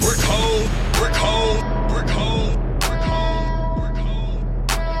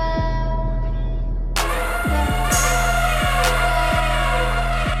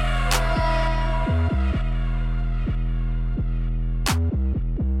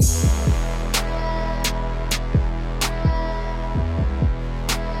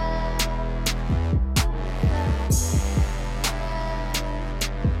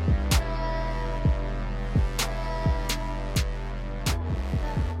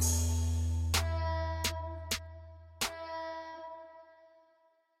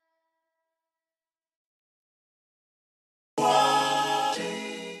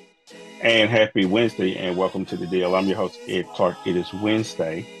And happy Wednesday, and welcome to the deal. I'm your host, Ed Clark. It is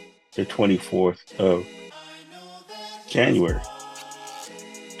Wednesday, the 24th of January,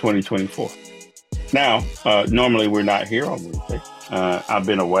 2024. Now, normally we're not here on Wednesday. I've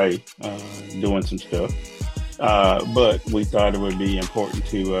been away doing some stuff, but we thought it would be important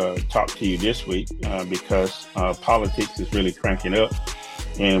to talk to you this week because politics is really cranking up.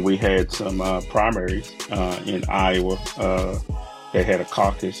 And we had some primaries in Iowa. They had a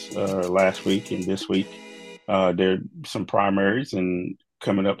caucus last week, and this week there are some primaries and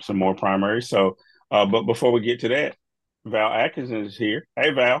coming up some more primaries. So, but before we get to that, Val Atkinson is here.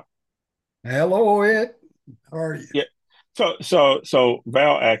 Hey, Val. Hello, Ed. How are you? Yeah. So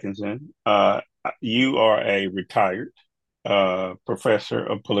Val Atkinson, you are a retired professor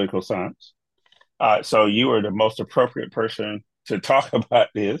of political science. So you are the most appropriate person to talk about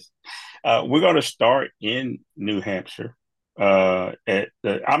this. We're going to start in New Hampshire. I'm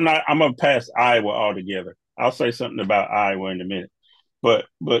gonna pass Iowa altogether. I'll say something about Iowa in a minute. But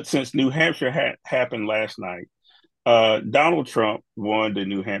since New Hampshire happened last night, Donald Trump won the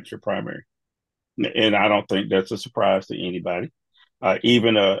New Hampshire primary, and I don't think that's a surprise to anybody.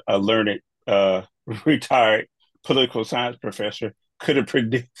 Even a learned retired political science professor could have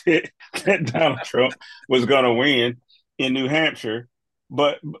predicted that Donald Trump was going to win in New Hampshire.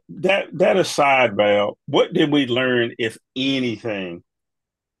 But that aside, Val, what did we learn, if anything,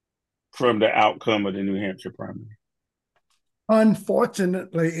 from the outcome of the New Hampshire primary?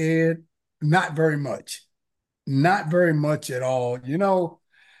 Unfortunately, Ed, not very much. Not very much at all.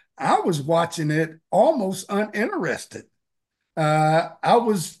 I was watching it almost uninterested. I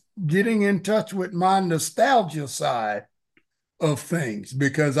was getting in touch with my nostalgia side of things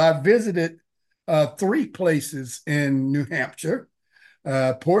because I visited three places in New Hampshire.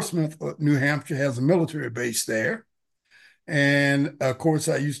 Portsmouth, New Hampshire has a military base there. And of course,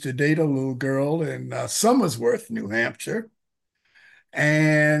 I used to date a little girl in Somersworth, New Hampshire.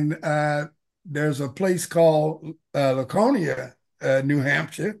 And there's a place called Laconia, New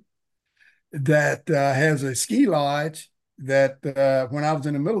Hampshire, that has a ski lodge that when I was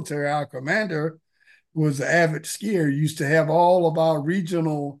in the military, our commander was an avid skier, used to have all of our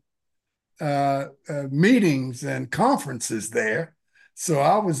regional meetings and conferences there. So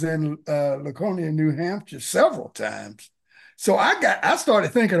I was in Laconia, New Hampshire several times. So I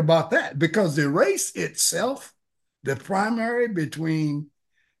started thinking about that because the race itself, the primary between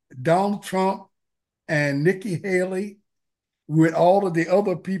Donald Trump and Nikki Haley, with all of the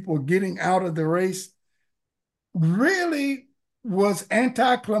other people getting out of the race, really was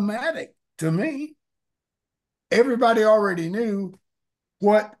anticlimactic to me. Everybody already knew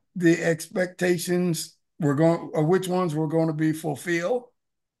what the expectations were going, or which ones were going to be fulfilled,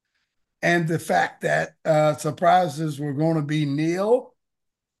 and the fact that surprises were going to be nil,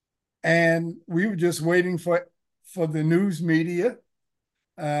 and we were just waiting for the news media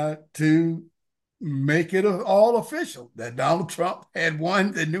to make it all official that Donald Trump had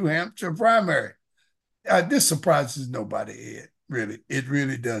won the New Hampshire primary. This surprises nobody, Ed. Really, it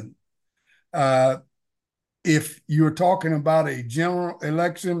really doesn't. Uh, if you're talking about a general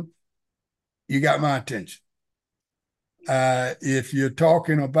election, you got my attention. If you're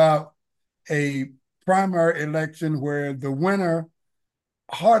talking about a primary election where the winner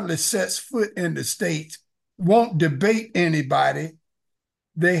hardly sets foot in the state, won't debate anybody,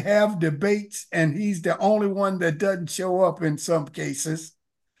 they have debates, and he's the only one that doesn't show up in some cases,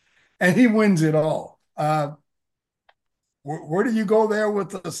 and he wins it all. Where do you go there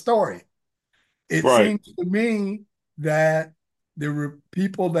with the story? It Right. seems to me that there were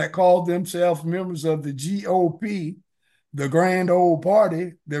people that called themselves members of the GOP, the grand old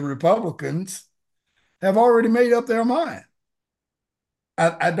party, the Republicans, have already made up their mind.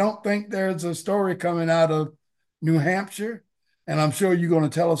 I don't think there's a story coming out of New Hampshire, and I'm sure you're going to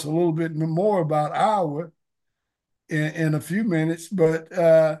tell us a little bit more about Iowa in a few minutes, but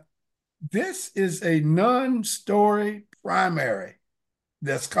this is a non-story primary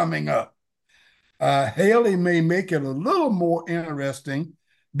that's coming up. Haley may make it a little more interesting,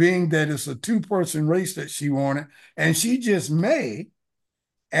 being that it's a two-person race that she wanted, and she just may,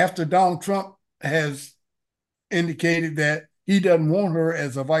 after Donald Trump has indicated that he doesn't want her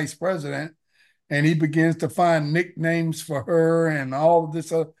as a vice president, and he begins to find nicknames for her and all of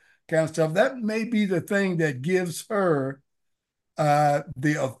this other kind of stuff. That may be the thing that gives her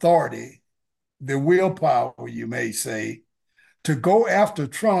the authority, the willpower, you may say, to go after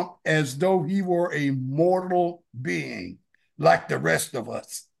Trump as though he were a mortal being like the rest of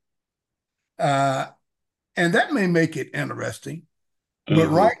us. Uh, and that may make it interesting. But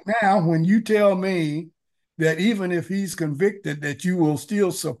Mm-hmm. right now, when you tell me that even if he's convicted, that you will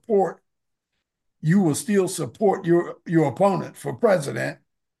still support you will still support your opponent for president.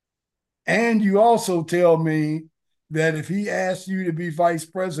 And you also tell me that if he asks you to be vice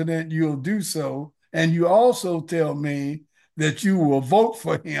president, you'll do so. And you also tell me that you will vote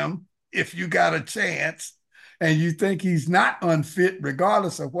for him if you got a chance and you think he's not unfit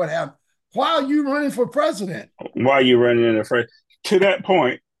regardless of what happens. Why are you running for president? Why are you running in the first? To that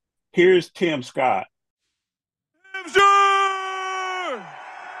point, here's Tim Scott. Sure!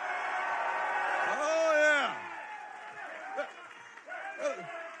 Oh, yeah.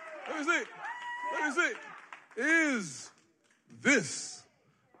 Let me see. Let me see. Is this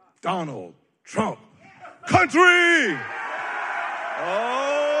Donald Trump country?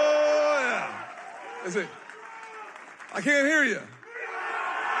 Oh, yeah. Let's see. I can't hear you.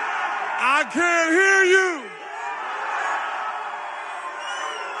 I can't hear you.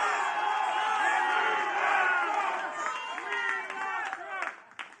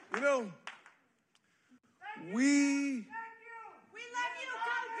 You know, we love you,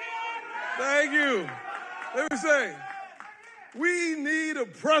 Coach. Thank you. Let me say, we need a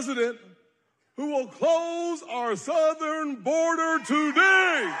president who will close our southern border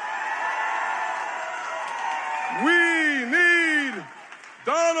today. We need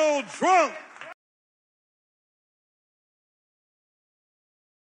Donald Trump.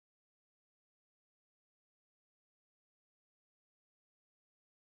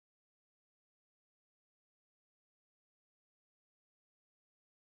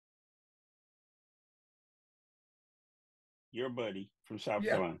 Your buddy from South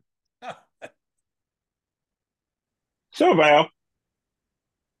Yeah. Carolina. So, Val,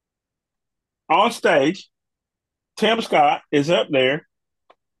 on stage, Tim Scott is up there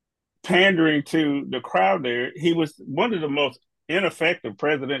pandering to the crowd there. He was one of the most ineffective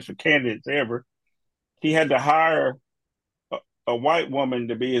presidential candidates ever. He had to hire a white woman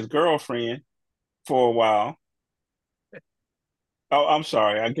to be his girlfriend for a while. Oh, I'm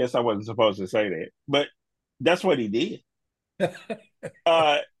sorry. I guess I wasn't supposed to say that, but that's what he did.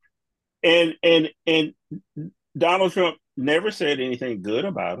 uh, and Donald Trump never said anything good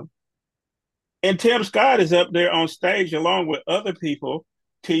about him. And Tim Scott is up there on stage along with other people,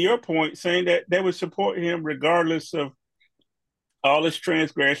 to your point, saying that they would support him regardless of all his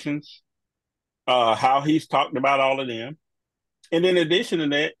transgressions, how he's talked about all of them. And in addition to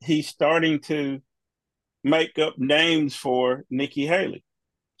that, he's starting to make up names for Nikki Haley.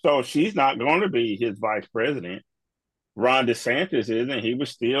 So she's not going to be his vice president. Ron DeSantis isn't. He was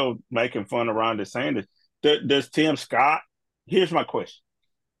still making fun of Ron DeSantis. Does Tim Scott, here's my question.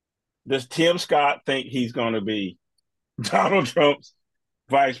 Does Tim Scott think he's going to be Donald Trump's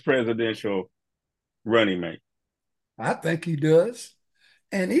vice presidential running mate? I think he does.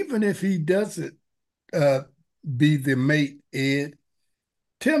 And even if he doesn't be the mate, Ed,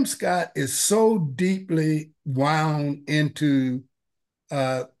 Tim Scott is so deeply wound into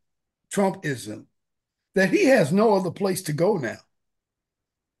Trumpism that he has no other place to go now.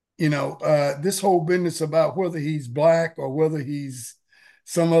 You know, this whole business about whether he's black or whether he's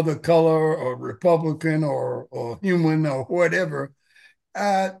some other color or Republican or human or whatever,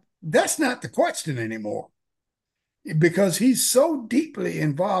 that's not the question anymore. Because he's so deeply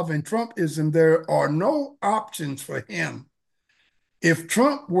involved in Trumpism, there are no options for him. If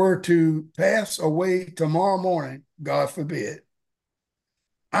Trump were to pass away tomorrow morning, God forbid,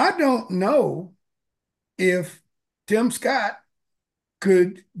 I don't know if Tim Scott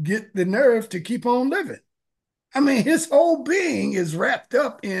could get the nerve to keep on living. I mean, his whole being is wrapped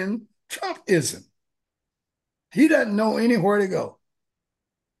up in Trumpism. He doesn't know anywhere to go.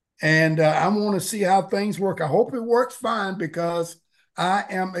 And I want to see how things work. I hope it works fine because I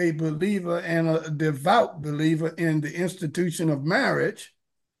am a believer and a devout believer in the institution of marriage.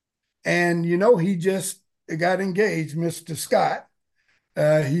 And, you know, he just got engaged, Mr. Scott.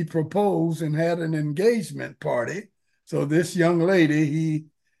 He proposed and had an engagement party. So this young lady he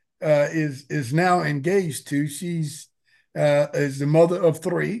is now engaged to. She's is the mother of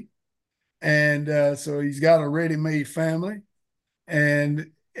three, and so he's got a ready-made family.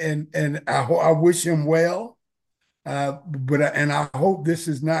 And I wish him well, and I hope this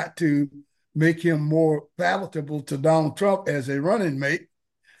is not to make him more palatable to Donald Trump as a running mate,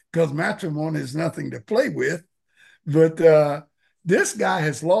 because matrimony is nothing to play with. But this guy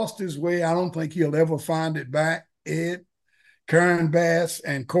has lost his way. I don't think he'll ever find it back. Ed, Karen Bass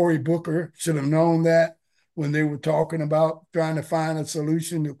and Cory Booker should have known that when they were talking about trying to find a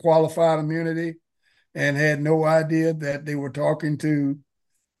solution to qualified immunity, and had no idea that they were talking to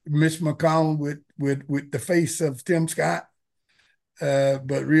Mitch McConnell with the face of Tim Scott,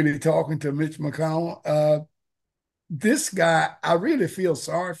 but really talking to Mitch McConnell. This guy, I really feel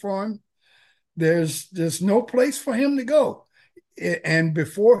sorry for him there's no place for him to go. And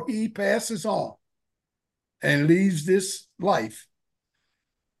before he passes on and leaves this life,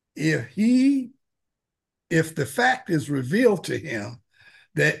 if the fact is revealed to him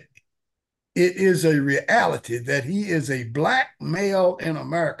that it is a reality that he is a black male in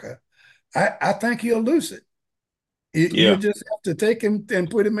America, I think he'll lose it. You just have to take him and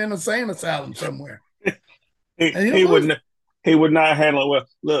put him in a sane asylum somewhere. He would not handle it well.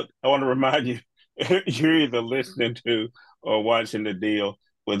 Look, I want to remind you, you're either listening to or watching The Deal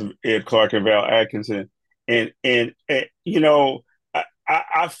with Ed Clark and Val Atkinson, and you know,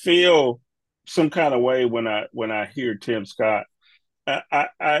 I feel some kind of way when I hear Tim Scott.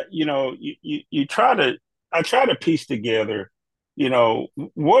 You know, you try to piece together, you know,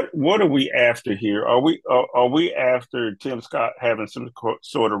 what are we after here? Are we after Tim Scott having some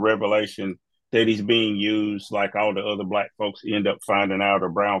sort of revelation that he's being used like all the other black folks end up finding out, or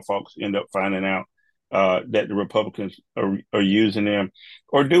brown folks end up finding out that the Republicans are using him,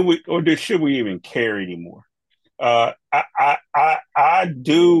 or should we even care anymore? I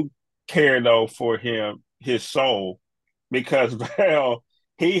do care though for him, his soul, because Val,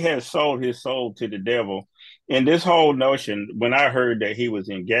 he has sold his soul to the devil. And this whole notion, when I heard that he was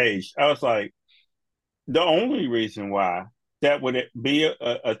engaged, I was like, the only reason why that would be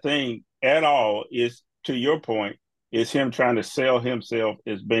a thing at all is, to your point, is him trying to sell himself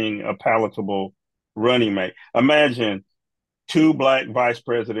as being a palatable running mate. Imagine two black vice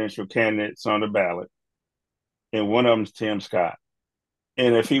presidential candidates on the ballot, and one of them's Tim Scott.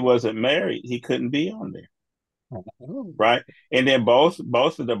 And if he wasn't married, he couldn't be on there. Right. And then both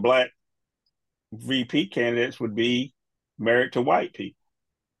of the black VP candidates would be married to white people.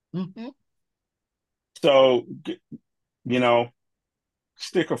 Mm-hmm. So, you know,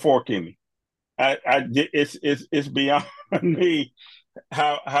 stick a fork in me. It's beyond me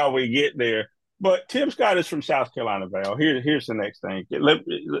how we get there. But Tim Scott is from South Carolina, Val. Here's the next thing.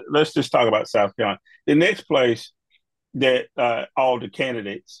 Let's just talk about South Carolina. The next place that all the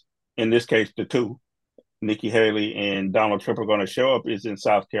candidates, in this case the two, Nikki Haley and Donald Trump, are going to show up is in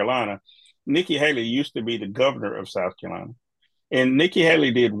South Carolina. Nikki Haley used to be the governor of South Carolina. And Nikki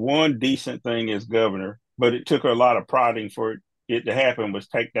Haley did one decent thing as governor, but it took her a lot of prodding for it to happen, was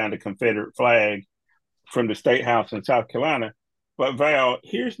take down the Confederate flag from the State House in South Carolina. But Val,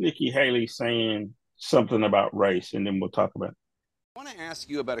 here's Nikki Haley saying something about race, and then we'll talk about it. I want to ask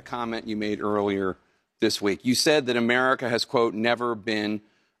you about a comment you made earlier this week. You said that America has, quote, never been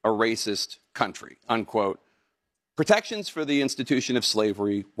a racist country, unquote. Protections for the institution of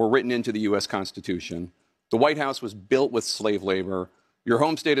slavery were written into the U.S. Constitution. The White House was built with slave labor. Your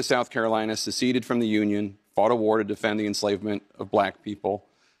home state of South Carolina seceded from the Union, fought a war to defend the enslavement of black people.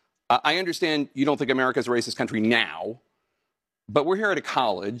 I understand you don't think America is a racist country now, but we're here at a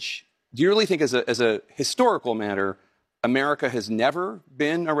college. Do you really think, as a historical matter, America has never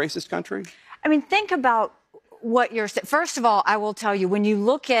been a racist country? I mean, think about what you're saying. First of all, I will tell you, when you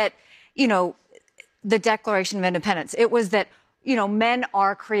look at, you know, the Declaration of Independence, it was that, you know, men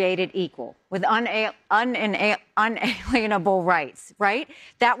are created equal with unalienable rights, right?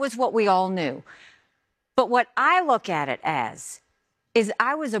 That was what we all knew. But what I look at it as is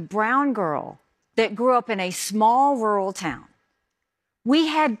I was a brown girl that grew up in a small rural town. We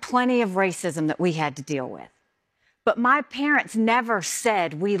had plenty of racism that we had to deal with. But my parents never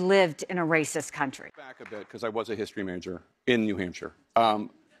said we lived in a racist country. Back a bit, because I was a history major in New Hampshire.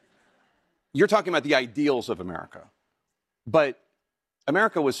 You're talking about the ideals of America. But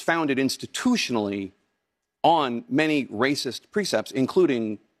America was founded institutionally on many racist precepts,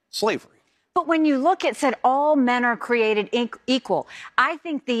 including slavery. But when you look at said all men are created equal, I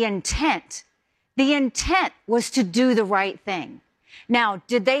think the intent was to do the right thing. Now,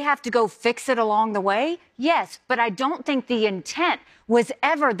 did they have to go fix it along the way? Yes, but I don't think the intent was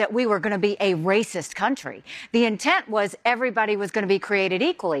ever that we were going to be a racist country. The intent was everybody was going to be created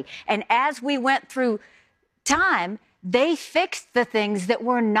equally. And as we went through time, they fixed the things that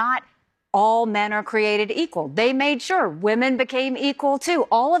were not all men are created equal. They made sure women became equal too.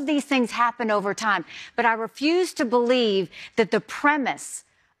 All of these things happened over time. But I refuse to believe that the premise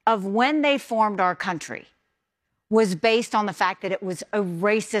of when they formed our country was based on the fact that it was a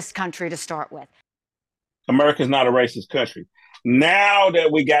racist country to start with. America's not a racist country. Now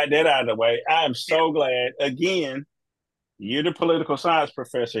that we got that out of the way, I am so glad. Again, you're the political science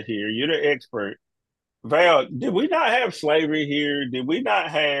professor here. You're the expert. Val, did we not have slavery here? Did we not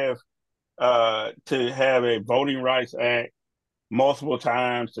have to have a Voting Rights Act multiple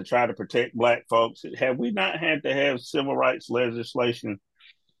times to try to protect black folks? Have we not had to have civil rights legislation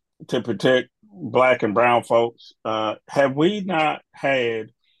to protect black and brown folks? Have we not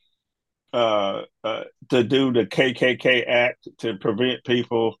had to do the KKK act to prevent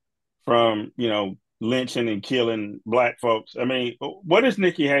people from, lynching and killing black folks. I mean, what is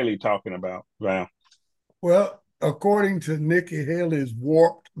Nikki Haley talking about, Val? Well, according to Nikki Haley's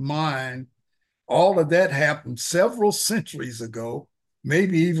warped mind, all of that happened several centuries ago,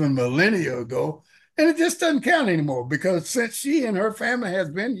 maybe even millennia ago, and it just doesn't count anymore because since she and her family has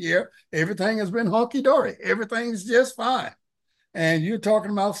been here, everything has been hunky-dory. Everything's just fine. And you're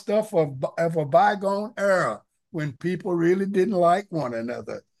talking about stuff of a bygone era when people really didn't like one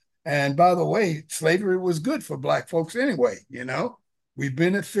another. And by the way, slavery was good for black folks anyway. We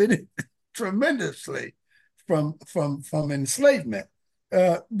benefited tremendously from enslavement.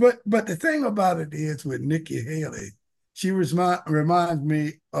 But the thing about it is with Nikki Haley, she reminds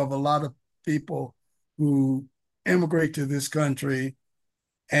me of a lot of people who immigrate to this country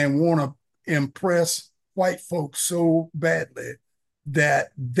and want to impress white folks so badly that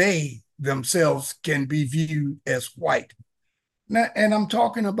they themselves can be viewed as white. Now, and I'm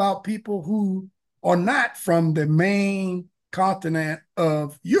talking about people who are not from the main continent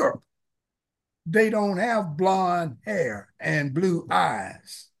of Europe. They don't have blonde hair and blue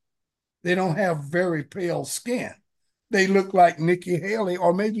eyes. They don't have very pale skin. They look like Nikki Haley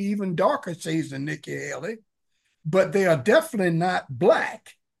or maybe even darker shades than Nikki Haley, but they are definitely not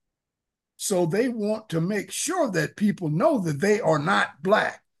black. So they want to make sure that people know that they are not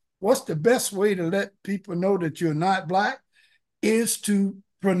black. What's the best way to let people know that you're not black? Is to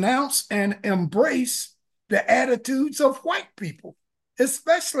pronounce and embrace the attitudes of white people,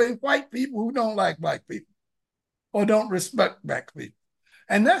 especially white people who don't like black people or don't respect black people.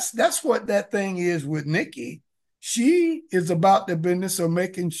 And that's what that thing is with Nikki. She is about the business of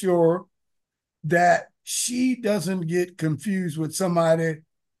making sure that she doesn't get confused with somebody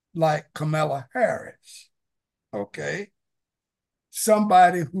like Kamala Harris, okay?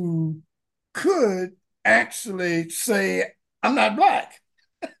 Somebody who could actually say, I'm not black,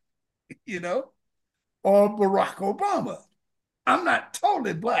 or Barack Obama. I'm not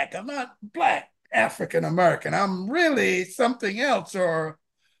totally black. I'm not black African-American. I'm really something else, or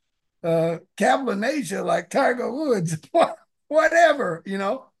Cavalier Asia like Tiger Woods, whatever,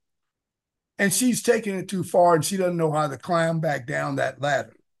 And she's taking it too far and she doesn't know how to climb back down that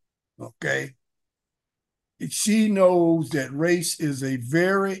ladder, okay? She knows that race is a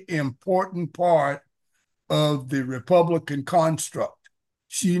very important part of the Republican construct.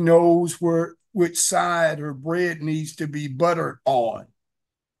 She knows which side her bread needs to be buttered on.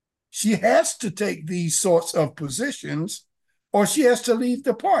 She has to take these sorts of positions or she has to leave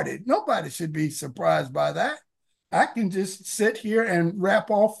the party. Nobody should be surprised by that. I can just sit here and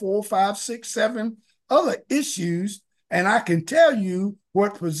wrap off 4, 5, 6, 7 other issues, and I can tell you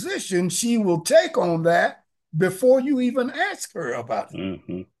what position she will take on that before you even ask her about it.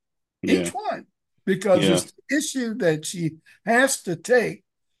 Mm-hmm. Yeah. Each one. Because it's the issue that she has to take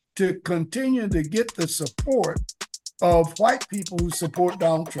to continue to get the support of white people who support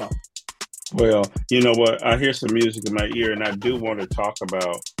Donald Trump. Well, you know what? I hear some music in my ear, and I do want to talk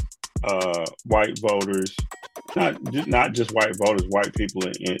about white voters, not just white voters, white people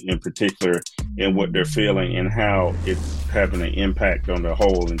in particular, and what they're feeling and how it's having an impact on the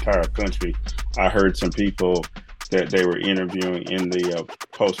whole entire country. I heard some people that they were interviewing in the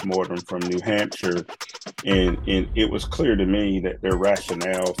postmortem from New Hampshire, and it was clear to me that their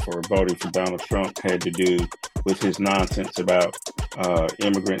rationale for voting for Donald Trump had to do with his nonsense about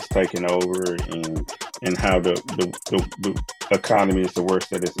immigrants taking over and how the economy is the worst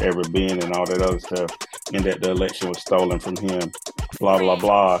that it's ever been and all that other stuff, and that the election was stolen from him, blah, blah,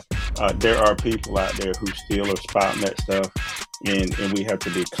 blah. There are people out there who still are spouting that stuff, and we have to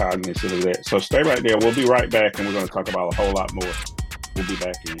be cognizant of that. So stay right there. We'll be right back, and we're going to talk about a whole lot more. We'll be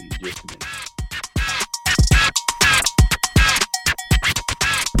back in just a minute.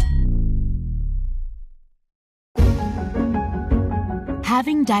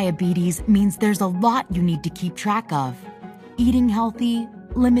 Having diabetes means there's a lot you need to keep track of. Eating healthy,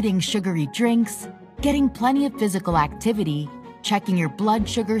 limiting sugary drinks, getting plenty of physical activity, checking your blood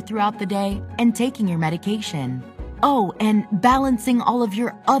sugar throughout the day, and taking your medication. Oh, and balancing all of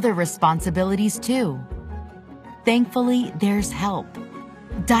your other responsibilities too. Thankfully, there's help.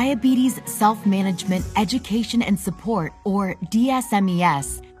 Diabetes Self-Management Education and Support, or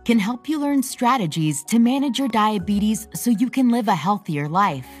DSMES, can help you learn strategies to manage your diabetes so you can live a healthier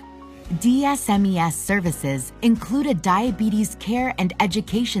life. DSMES services include a diabetes care and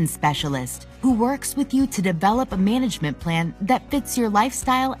education specialist who works with you to develop a management plan that fits your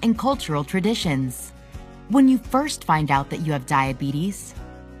lifestyle and cultural traditions. When you first find out that you have diabetes,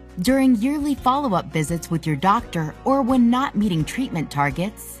 during yearly follow-up visits with your doctor, or when not meeting treatment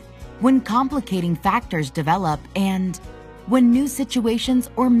targets, when complicating factors develop, and when new situations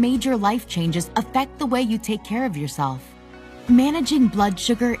or major life changes affect the way you take care of yourself. Managing blood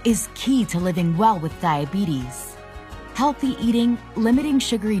sugar is key to living well with diabetes. Healthy eating, limiting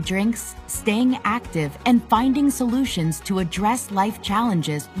sugary drinks, staying active, and finding solutions to address life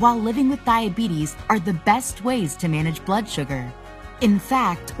challenges while living with diabetes are the best ways to manage blood sugar. In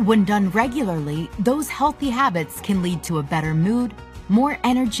fact, when done regularly, those healthy habits can lead to a better mood, more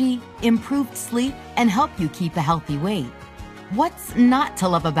energy, improved sleep, and help you keep a healthy weight. What's not to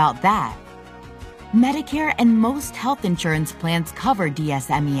love about that? Medicare and most health insurance plans cover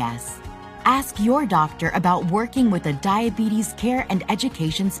DSMES. Ask your doctor about working with a diabetes care and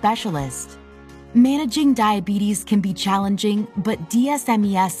education specialist. Managing diabetes can be challenging, but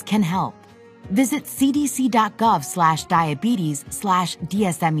DSMES can help. Visit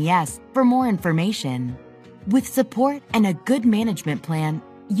cdc.gov/diabetes/DSMES for more information. With support and a good management plan,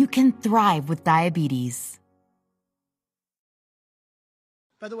 you can thrive with diabetes.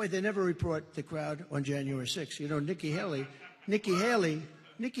 By the way, they never report the crowd on January 6th. You know, Nikki Haley, did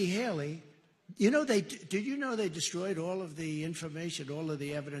you know they destroyed all of the information, all of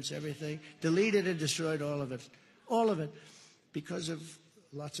the evidence, everything? Deleted and destroyed all of it, because of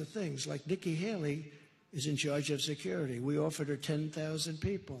lots of things. Like Nikki Haley is in charge of security. We offered her 10,000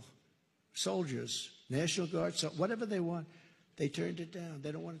 people, soldiers, National Guard, so whatever they want. They turned it down.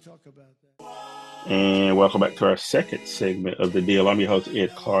 They don't want to talk about that. And welcome back to our second segment of The Deal. I'm your host,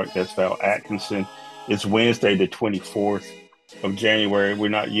 Ed Clark. That's Val Atkinson. It's Wednesday, the 24th of January. We're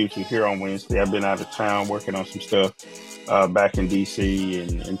not usually here on Wednesday. I've been out of town working on some stuff back in D.C.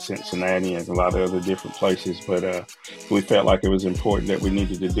 and Cincinnati and a lot of other different places. But we felt like it was important that we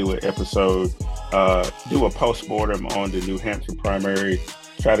needed to do an episode, do a postmortem on the New Hampshire primary,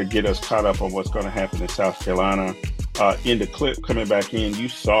 try to get us caught up on what's going to happen in South Carolina. In the clip coming back in, you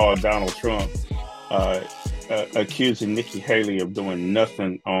saw Donald Trump accusing Nikki Haley of doing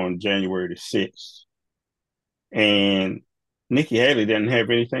nothing on January the 6th. And Nikki Haley didn't have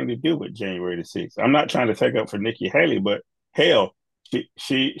anything to do with January the 6th. I'm not trying to take up for Nikki Haley, but hell,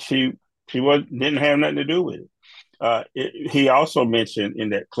 she didn't have nothing to do with it. He also mentioned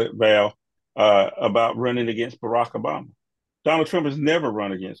in that clip, Val, about running against Barack Obama. Donald Trump has never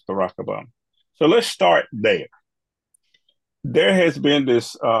run against Barack Obama. So let's start there. There has been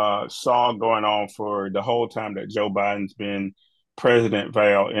this song going on for the whole time that Joe Biden's been president,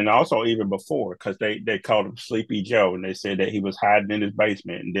 Val, and also even before, because they called him Sleepy Joe, and they said that he was hiding in his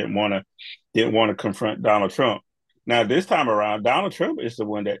basement and didn't want to confront Donald Trump. Now this time around, Donald Trump is the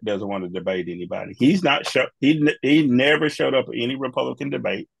one that doesn't want to debate anybody. He's not he never showed up at any Republican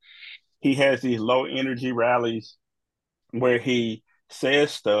debate. He has these low energy rallies where he says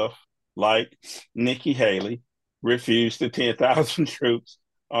stuff like Nikki Haley refused the 10,000 troops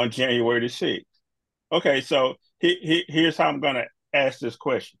on January the 6th. Okay, so here's how I'm going to ask this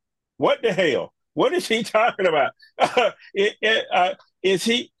question. What the hell? What is he talking about? Is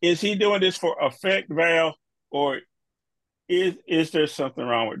he doing this for effect, Val, or is there something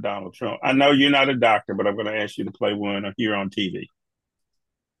wrong with Donald Trump? I know you're not a doctor, but I'm going to ask you to play one here on TV.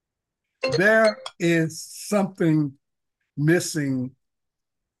 There is something missing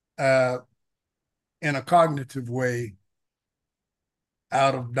in a cognitive way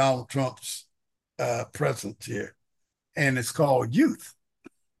out of Donald Trump's presence here, and it's called youth.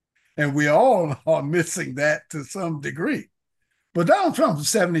 And we all are missing that to some degree. But Donald Trump is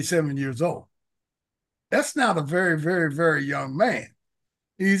 77 years old. That's not a very, very, very young man.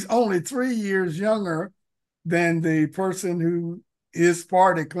 He's only 3 years younger than the person who his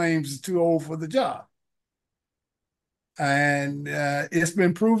party claims is too old for the job. And it's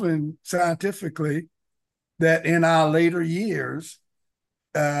been proven scientifically that in our later years,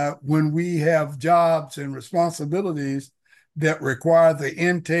 when we have jobs and responsibilities that require the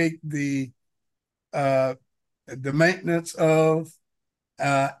intake, the maintenance of,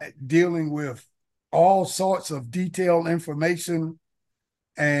 dealing with all sorts of detailed information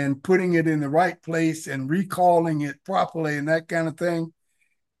and putting it in the right place and recalling it properly and that kind of thing,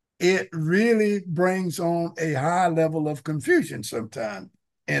 it really brings on a high level of confusion sometimes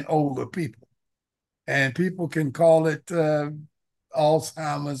in older people. And people can call it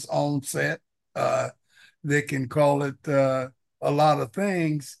Alzheimer's onset. They can call it a lot of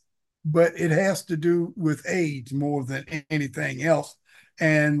things, but it has to do with age more than anything else,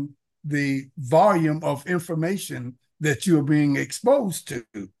 and the volume of information that you're being exposed to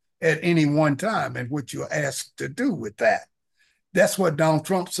at any one time and what you're asked to do with that. That's what Donald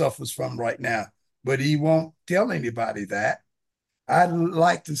Trump suffers from right now, but he won't tell anybody that. I'd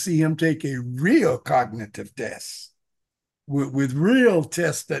like to see him take a real cognitive test with real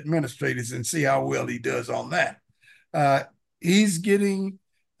test administrators and see how well he does on that. He's getting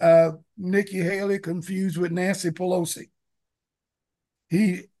Nikki Haley confused with Nancy Pelosi.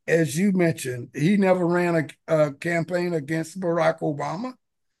 He, as you mentioned, he never ran a campaign against Barack Obama.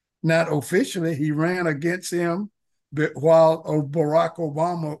 Not officially, he ran against him, but while Barack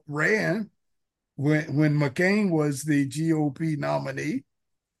Obama ran, when McCain was the GOP nominee,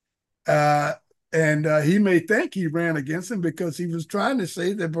 and he may think he ran against him because he was trying to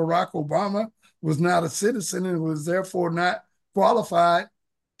say that Barack Obama was not a citizen and was therefore not qualified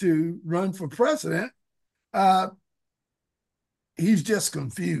to run for president. He's just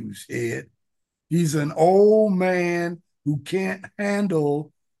confused, Ed. He's an old man who can't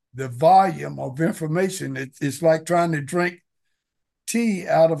handle the volume of information. It's like trying to drink tea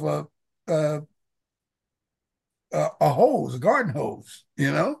out of a hose, a garden hose,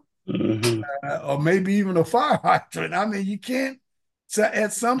 you know, or maybe even a fire hydrant. I mean, you can't. So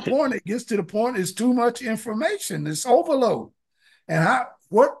at some point, it gets to the point it's too much information. It's overload. And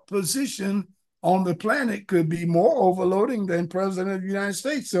what position on the planet could be more overloading than president of the United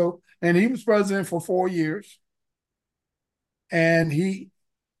States? So, and he was president for 4 years, and he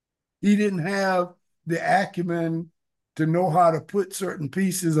didn't have the acumen to know how to put certain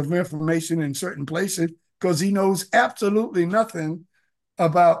pieces of information in certain places because he knows absolutely nothing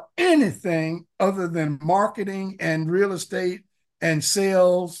about anything other than marketing and real estate and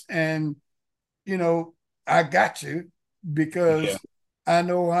sales. And, you know, I got you because I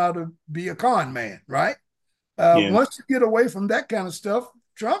know how to be a con man, right? Once you get away from that kind of stuff,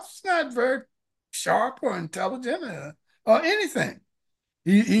 Trump's not very sharp or intelligent or anything.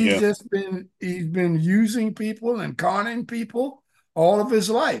 He's been using people and conning people all of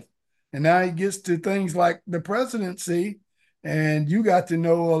his life. And now he gets to things like the presidency, and you got to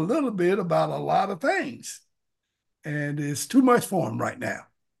know a little bit about a lot of things. And it's too much for him right now.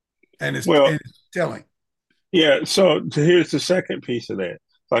 And it's telling. Yeah, so here's the second piece of that.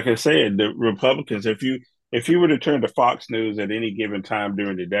 Like I said, the Republicans, if you were to turn to Fox News at any given time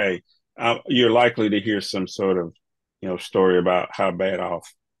during the day, you're likely to hear some sort of, story about how bad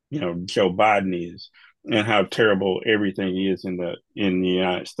off, Joe Biden is and how terrible everything is in the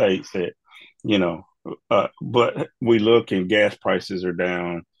United States. That, but we look and gas prices are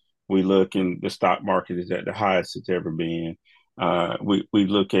down. We look and the stock market is at the highest it's ever been. We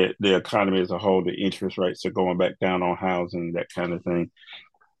look at the economy as a whole. The interest rates are going back down on housing, that kind of thing.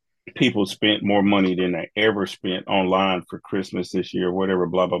 People spent more money than they ever spent online for Christmas this year, whatever,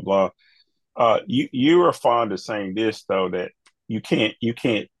 blah, blah, blah. You are fond of saying this, though, that you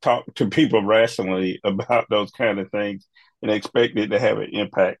can't talk to people rationally about those kind of things and expect it to have an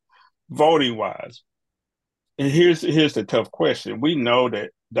impact voting wise. And here's the tough question. We know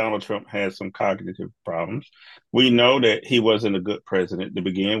that Donald Trump has some cognitive problems. We know that he wasn't a good president to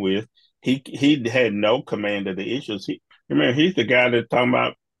begin with. He had no command of the issues. Remember, he's the guy that's talking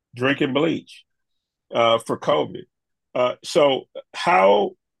about drinking bleach for COVID. So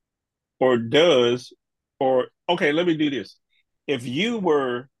how okay, let me do this. If you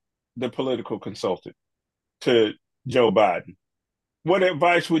were the political consultant to Joe Biden, what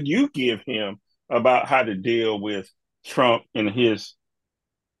advice would you give him about how to deal with Trump and his,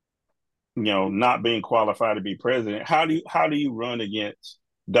 not being qualified to be president? How do you run against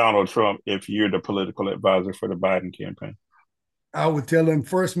Donald Trump if you're the political advisor for the Biden campaign? I would tell him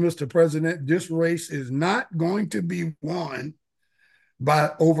first, Mr. President, this race is not going to be won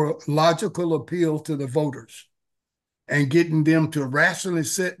by over logical appeal to the voters and getting them to rationally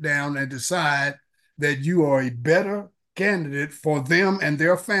sit down and decide that you are a better candidate for them and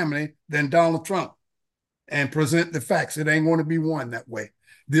their family than Donald Trump and present the facts. It ain't going to be won that way.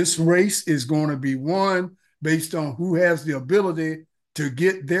 This race is going to be won based on who has the ability to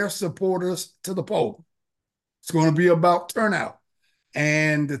get their supporters to the poll. It's going to be about turnout.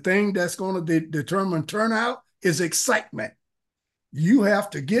 And the thing that's going to determine turnout is excitement. You have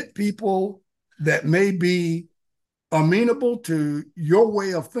to get people that may be amenable to your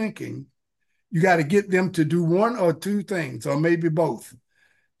way of thinking. You got to get them to do one or two things, or maybe both,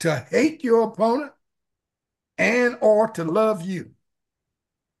 to hate your opponent and or to love you.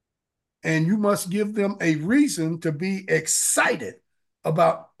 And you must give them a reason to be excited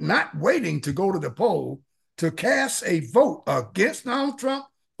about not waiting to go to the poll to cast a vote against Donald Trump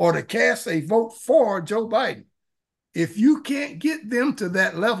or to cast a vote for Joe Biden. If you can't get them to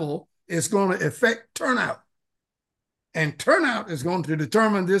that level, it's going to affect turnout. And turnout is going to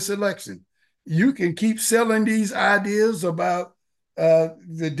determine this election. You can keep selling these ideas about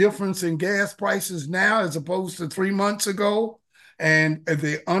the difference in gas prices now as opposed to 3 months ago, and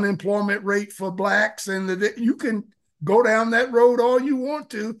the unemployment rate for blacks, and you can Go down that road all you want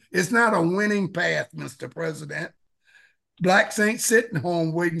to. It's not a winning path, Mr. President. Blacks ain't sitting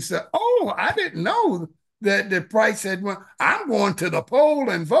home waiting to say, oh, I didn't know that the price had went. I'm going to the poll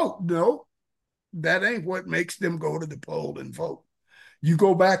and vote. No, that ain't what makes them go to the poll and vote. You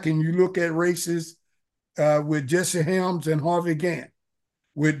go back and you look at races with Jesse Helms and Harvey Gantt,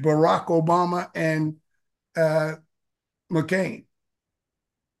 with Barack Obama and McCain.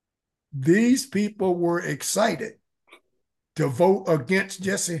 These people were excited to vote against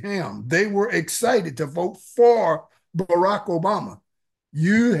Jesse Helms. They were excited to vote for Barack Obama.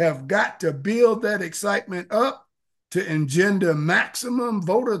 You have got to build that excitement up to engender maximum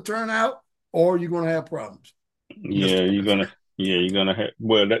voter turnout, or you're going to have problems. Yeah, you're gonna have.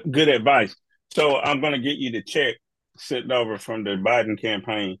 Well, good advice. So I'm gonna get you the check sitting over from the Biden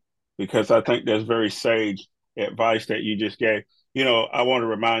campaign, because I think that's very sage advice that you just gave. I want to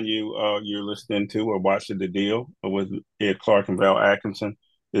remind you, you're listening to or watching The Deal with Ed Clark and Val Atkinson.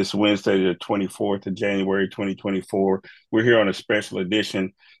 It's Wednesday, the 24th of January, 2024. We're here on a special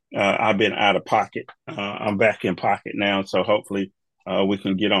edition. I've been out of pocket. I'm back in pocket now, so hopefully we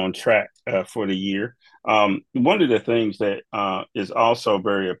can get on track for the year. One of the things that is also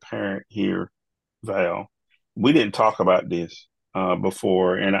very apparent here, Val, we didn't talk about this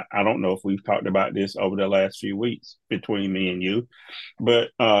before, and I don't know if we've talked about this over the last few weeks between me and you, but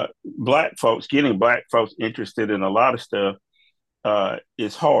getting black folks interested in a lot of stuff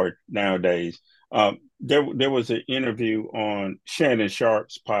is hard nowadays. There was an interview on Shannon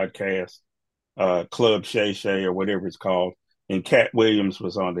Sharp's podcast, Club Shay Shay or whatever it's called, and Cat Williams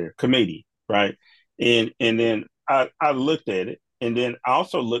was on there, comedian, right? And then I looked at it, and then I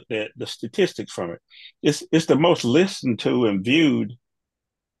also looked at the statistics from it. It's the most listened to and viewed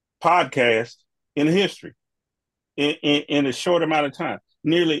podcast in history in a short amount of time.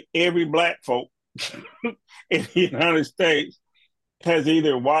 Nearly every black folk in the United States has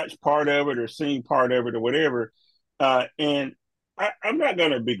either watched part of it or seen part of it or whatever. And I'm not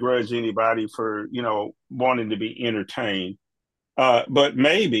going to begrudge anybody for, wanting to be entertained. But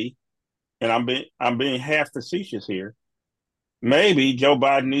maybe, and I'm being half facetious here, maybe Joe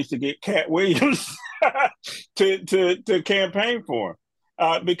Biden needs to get Cat Williams to campaign for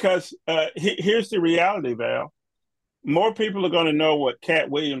him. Because here's the reality, Val. More people are going to know what Cat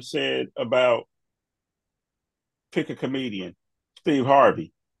Williams said about, pick a comedian, Steve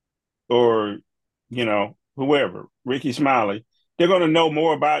Harvey, or, whoever, Ricky Smiley. They're going to know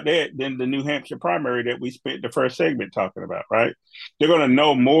more about that than the New Hampshire primary that we spent the first segment talking about, right? They're going to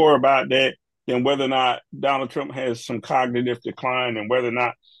know more about that than whether or not Donald Trump has some cognitive decline and whether or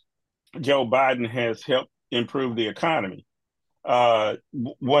not Joe Biden has helped improve the economy.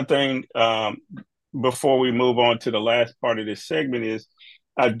 One thing before we move on to the last part of this segment is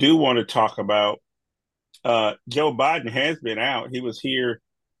I do want to talk about Joe Biden has been out. He was here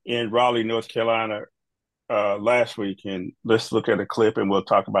in Raleigh, North Carolina last week, and let's look at a clip and we'll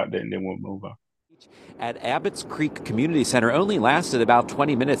talk about that and then we'll move on. At Abbott's Creek Community Center only lasted about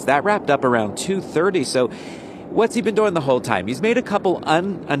 20 minutes. That wrapped up around 2:30. So what's he been doing the whole time? He's made a couple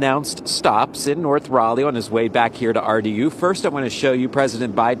unannounced stops in North Raleigh on his way back here to RDU. First, I want to show you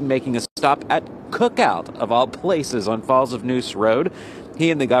President Biden making a stop at Cookout, of all places, on Falls of Noose Road. He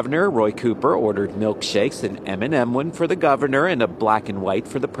and the governor, Roy Cooper, ordered milkshakes, an M&M one for the governor and a black and white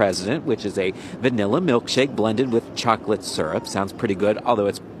for the president, which is a vanilla milkshake blended with chocolate syrup. Sounds pretty good, although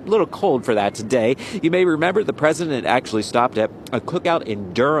it's a little cold for that today. You may remember the president actually stopped at a Cookout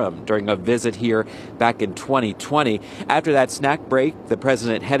in Durham during a visit here back in 2020. After that snack break, the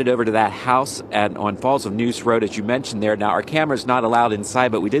president headed over to that house on Falls of Noose Road, as you mentioned there. Now, our camera's not allowed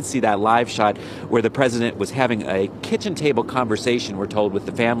inside, but we did see that live shot where the president was having a kitchen table conversation, we're told, with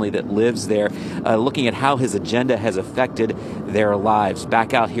the family that lives there, looking at how his agenda has affected their lives.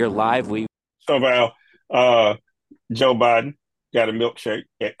 Back out here live, So, Val, Joe Biden got a milkshake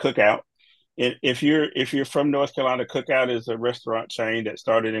at Cookout. And if you're from North Carolina, Cookout is a restaurant chain that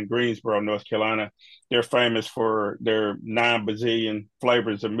started in Greensboro, North Carolina. They're famous for their 9 bazillion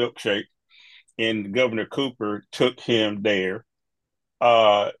flavors of milkshake, and Governor Cooper took him there.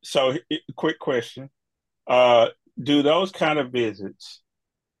 So, quick question. Do those kind of visits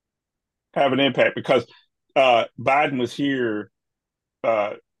have an impact? Because Biden was here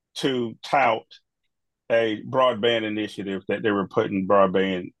to tout a broadband initiative that they were putting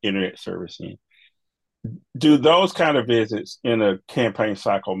broadband internet service in. Do those kind of visits in a campaign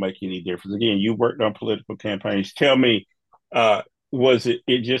cycle make any difference? Again, you worked on political campaigns. Tell me, was it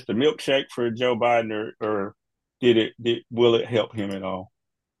just a milkshake for Joe Biden, or will it help him at all?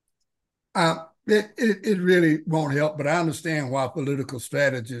 It really won't help, but I understand why political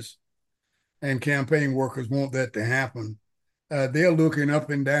strategists and campaign workers want that to happen. They're looking up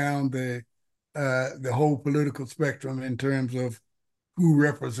and down the whole political spectrum in terms of who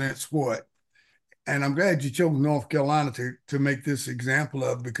represents what. And I'm glad you chose North Carolina to make this example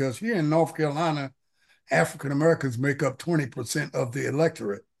of, because here in North Carolina, African Americans make up 20% of the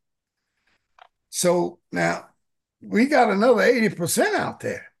electorate. So now we got another 80% out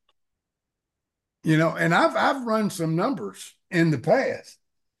there. You know, and I've run some numbers in the past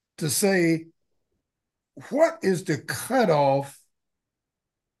to say, what is the cutoff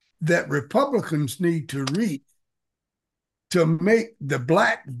that Republicans need to reach to make the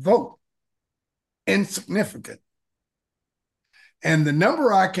Black vote insignificant? And the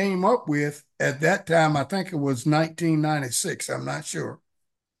number I came up with at that time, I think it was 1996, I'm not sure.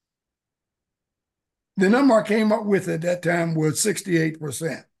 The number I came up with at that time was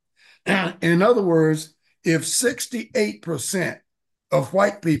 68%. In other words, if 68% of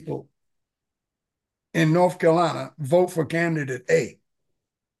white people in North Carolina vote for candidate A,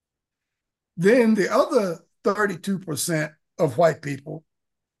 then the other 32% of white people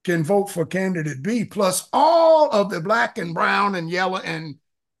can vote for candidate B, plus all of the Black and brown and yellow and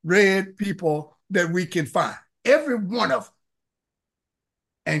red people that we can find, every one of them.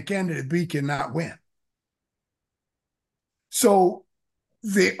 And candidate B cannot win. So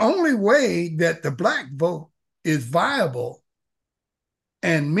the only way that the Black vote is viable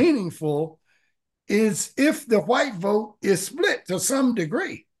and meaningful is if the white vote is split to some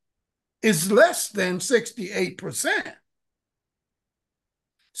degree. It's less than 68%.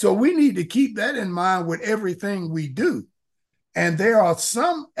 So we need to keep that in mind with everything we do. And there are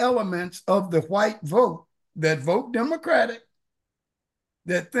some elements of the white vote that vote Democratic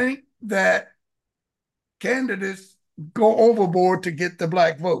that think that candidates go overboard to get the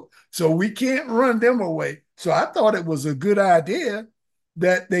Black vote. So we can't run them away. So I thought it was a good idea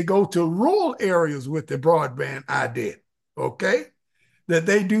that they go to rural areas with the broadband idea, okay? That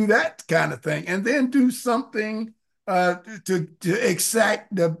they do that kind of thing and then do something to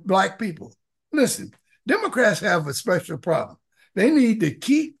exact the Black people. Listen, Democrats have a special problem. They need to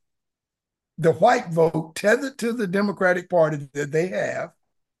keep the white vote tethered to the Democratic Party that they have.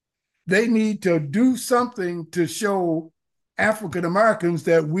 They need to do something to show African Americans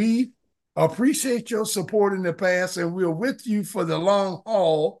that we appreciate your support in the past and we're with you for the long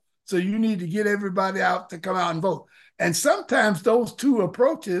haul. So you need to get everybody out to come out and vote. And sometimes those two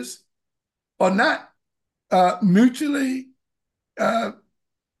approaches are not mutually good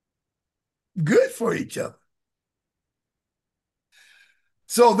for each other.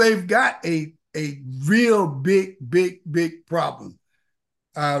 So they've got a real big problem.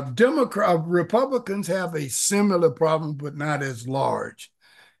 Republicans have a similar problem, but not as large.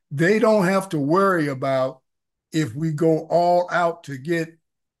 They don't have to worry about if we go all out to get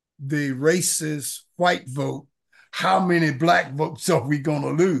the racist white vote, how many Black votes are we going to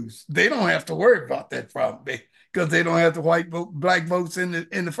lose? They don't have to worry about that problem because they don't have the Black votes in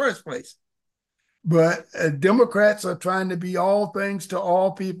the first place. But Democrats are trying to be all things to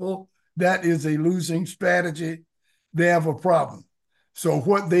all people. That is a losing strategy. They have a problem. So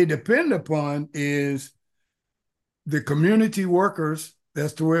what they depend upon is the community workers.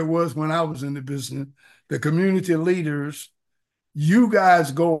 That's the way it was when I was in the business. The community leaders, you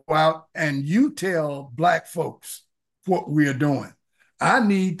guys go out and you tell Black folks what we're doing. I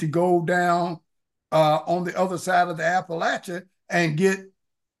need to go down on the other side of the Appalachia and get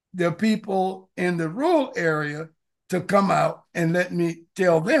the people in the rural area to come out and let me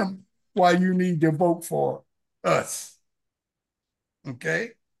tell them why you need to vote for us. Okay?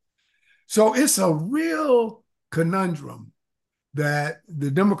 So it's a real conundrum that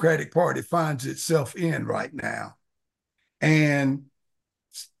the Democratic Party finds itself in right now. And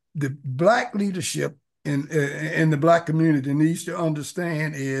the Black leadership in the Black community needs to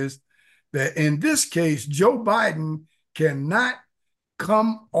understand is that in this case, Joe Biden cannot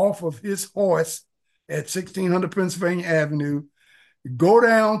come off of his horse at 1600 Pennsylvania Avenue, go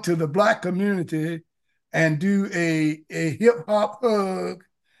down to the Black community and do a hip hop hug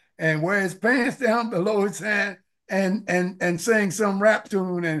and wear his pants down below his hand and sing some rap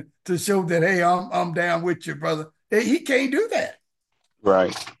tune and to show that, hey, I'm down with you, brother. He can't do that.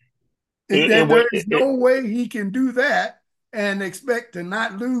 Right. There is no way he can do that and expect to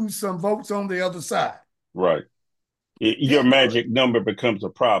not lose some votes on the other side. Right. Your magic number becomes a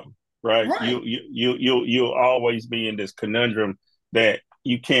problem, right? You'll always be in this conundrum that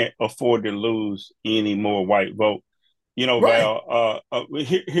you can't afford to lose any more white vote. You know, right.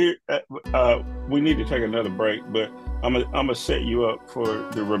 Val, we need to take another break, but gonna set you up for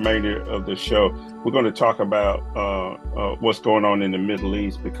the remainder of the show. We're going to talk about what's going on in the Middle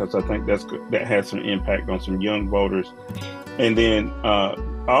East, because I think that has some impact on some young voters. And then I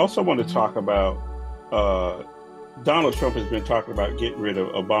also want to talk about Donald Trump has been talking about getting rid of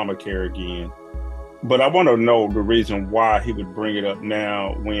Obamacare again. But I want to know the reason why he would bring it up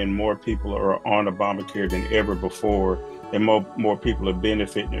now when more people are on Obamacare than ever before, and more people are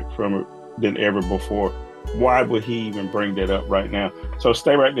benefiting from it than ever before. Why would he even bring that up right now? So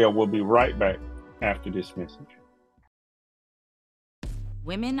stay right there. We'll be right back after this message.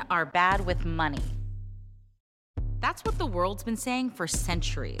 Women are bad with money. That's what the world's been saying for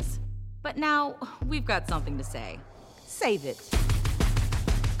centuries. But now we've got something to say. Save it.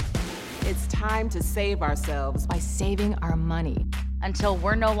 It's time to save ourselves by saving our money. Until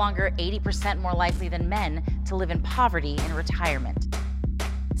we're no longer 80% more likely than men to live in poverty in retirement.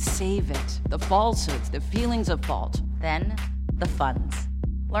 Save it. The falsehoods, the feelings of fault. Then, the funds.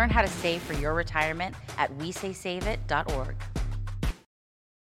 Learn how to save for your retirement at WeSaySaveIt.org.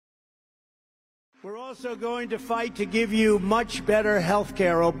 We're also going to fight to give you much better health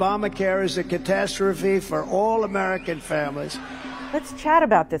care. Obamacare is a catastrophe for all American families. Let's chat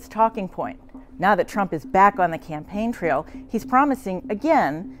about this talking point. Now that Trump is back on the campaign trail, he's promising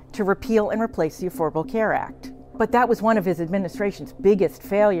again to repeal and replace the Affordable Care Act. But that was one of his administration's biggest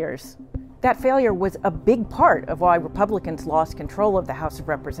failures. That failure was a big part of why Republicans lost control of the House of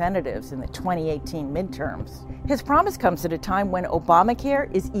Representatives in the 2018 midterms. His promise comes at a time when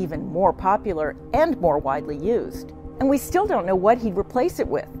Obamacare is even more popular and more widely used. And we still don't know what he'd replace it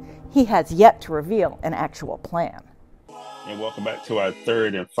with. He has yet to reveal an actual plan. And welcome back to our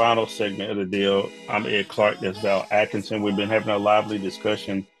third and final segment of the deal. I'm Ed Clark. That's Val Atkinson. We've been having a lively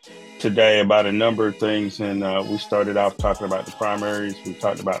discussion today about a number of things, and we started off talking about the primaries. We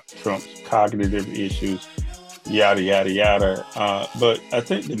talked about Trump's cognitive issues, yada, yada, yada. But I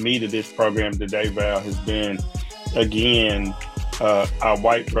think the meat of this program today, Val, has been, again, our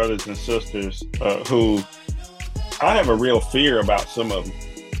white brothers and sisters who I have a real fear about some of them,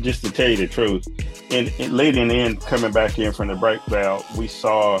 just to tell you the truth. And leading in, coming back in from the break, Val, we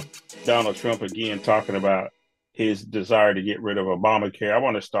saw Donald Trump again talking about his desire to get rid of Obamacare. I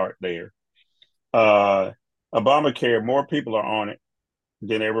want to start there. Obamacare, more people are on it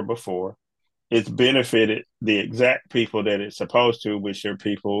than ever before. It's benefited the exact people that it's supposed to, which are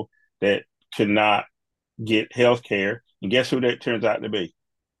people that could not get health care. And guess who that turns out to be?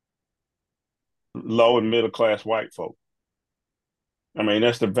 Low and middle class white folk. I mean,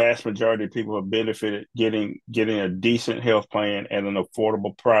 that's the vast majority of people who have benefited getting a decent health plan at an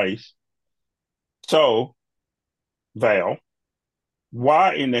affordable price. So, Val,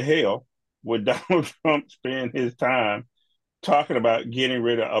 why in the hell would Donald Trump spend his time talking about getting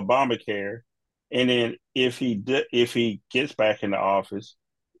rid of Obamacare? And then if he gets back into office,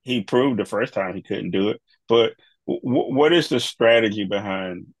 he proved the first time he couldn't do it. But what is the strategy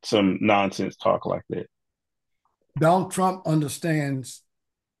behind some nonsense talk like that? Donald Trump understands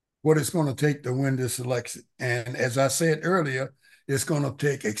what it's going to take to win this election. And as I said earlier, it's going to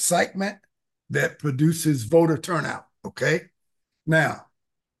take excitement that produces voter turnout, okay? Now,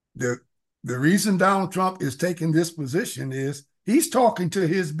 the reason Donald Trump is taking this position is he's talking to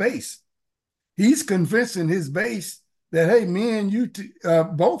his base. He's convincing his base that, hey, me and you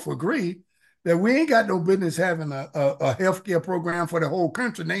both agree that we ain't got no business having a health care program for the whole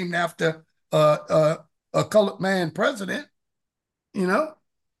country named after a colored man president. You know,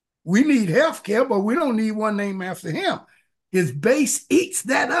 we need health care, but we don't need one named after him. His base eats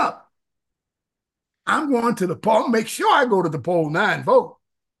that up. I'm going to the poll, make sure I go to the poll now and vote.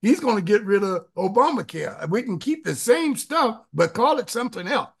 He's going to get rid of Obamacare. We can keep the same stuff, but call it something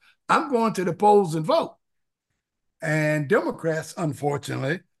else. I'm going to the polls and vote. And Democrats,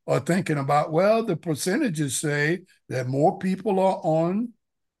 unfortunately, are thinking about, well, the percentages say that more people are on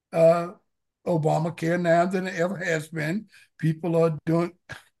Obamacare now than it ever has been. People are doing,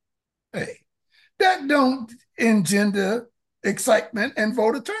 hey, that don't engender excitement and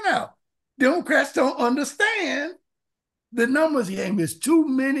voter turnout. Democrats don't understand the numbers game. There's too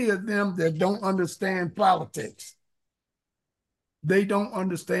many of them that don't understand politics. They don't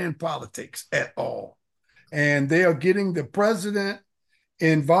understand politics at all. And they are getting the president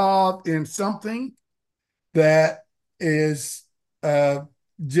involved in something that is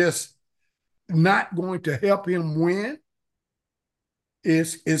just not going to help him win.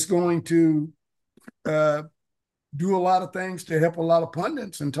 It's going to do a lot of things to help a lot of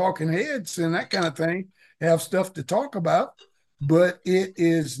pundits and talking heads and that kind of thing, have stuff to talk about, but it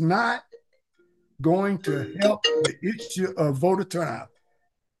is not going to help the issue of voter turnout.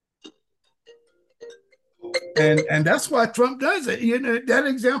 And that's why Trump does it. You know, that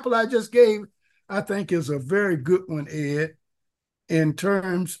example I just gave, I think, is a very good one, Ed, in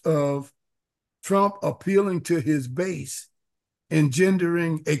terms of Trump appealing to his base,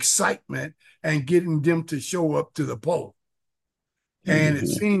 engendering excitement, and getting them to show up to the poll. And it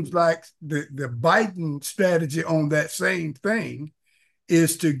seems like the Biden strategy on that same thing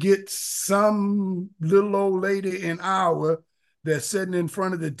is to get some little old lady in Iowa that's sitting in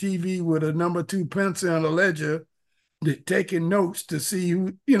front of the TV with a number 2 pencil and a ledger, taking notes to see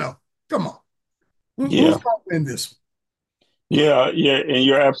who, come on. Who's going to win this one? Yeah, and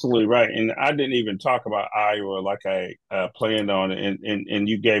you're absolutely right. And I didn't even talk about Iowa like I planned on, and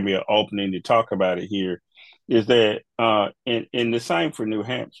you gave me an opening to talk about it here. Is that and the same for New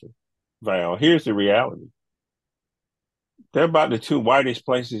Hampshire, Val? Here's the reality: they're about the 2 whitest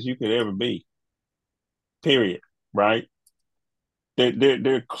places you could ever be. Period. Right?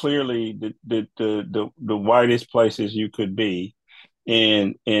 They're clearly the whitest places you could be,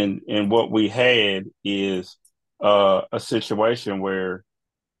 and what we had is a situation where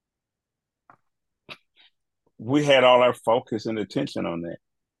we had all our focus and attention on that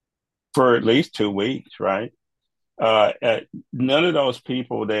for at least 2 weeks, right? None of those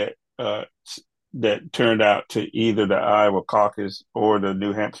people that turned out to either the Iowa caucus or the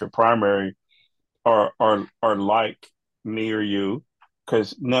New Hampshire primary are like me or you,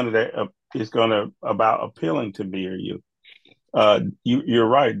 because none of that is going to about appealing to me or you. You're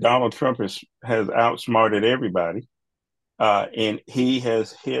right. Donald Trump has outsmarted everybody, and he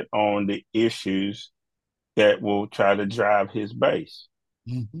has hit on the issues that will try to drive his base.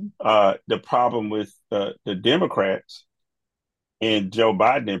 The problem with the Democrats and Joe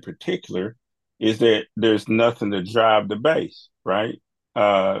Biden in particular is that there's nothing to drive the base, right?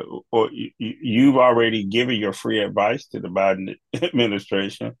 Or you've already given your free advice to the Biden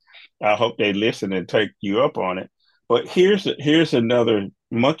administration. I hope they listen and take you up on it. But here's another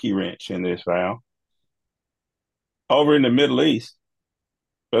monkey wrench in this, Val. Over in the Middle East,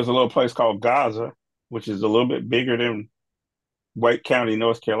 there's a little place called Gaza, which is a little bit bigger than Wake County,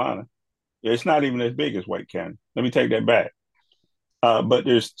 North Carolina. It's not even as big as Wake County. Let me take that back. But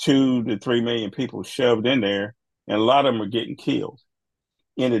there's 2 to 3 million people shoved in there, and a lot of them are getting killed.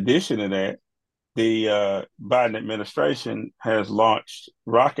 In addition to that, the Biden administration has launched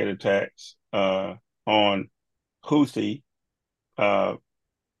rocket attacks on Houthi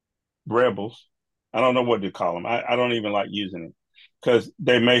rebels. I don't know what to call them. I don't even like using it because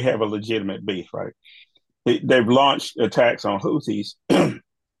they may have a legitimate beef, right? They've launched attacks on Houthis and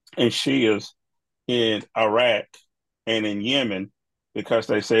Shias in Iraq and in Yemen because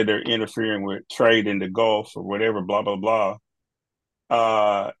they say they're interfering with trade in the Gulf or whatever, blah, blah, blah.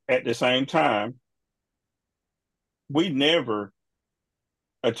 At the same time, we never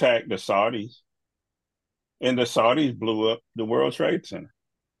attacked the Saudis, and the Saudis blew up the World Trade Center.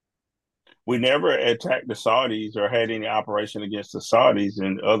 We never attacked the Saudis or had any operation against the Saudis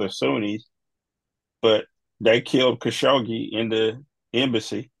and other Sunnis, but they killed Khashoggi in the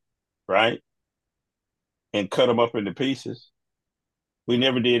embassy, right? And cut them up into pieces. We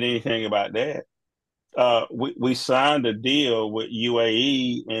never did anything about that. We signed a deal with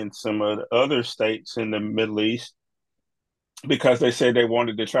UAE and some of the other states in the Middle East because they said they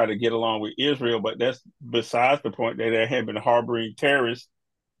wanted to try to get along with Israel, but that's besides the point. That they had been harboring terrorists,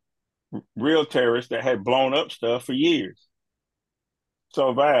 real terrorists that had blown up stuff for years.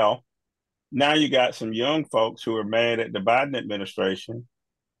 So, Val, now you got some young folks who are mad at the Biden administration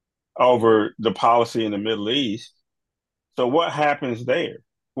over the policy in the Middle East. So what happens there?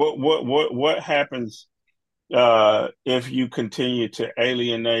 What happens if you continue to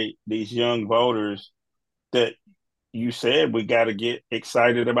alienate these young voters that you said we got to get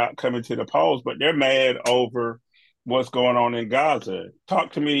excited about coming to the polls, but they're mad over what's going on in Gaza?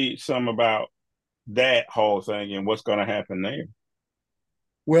 Talk to me some about that whole thing and what's going to happen there.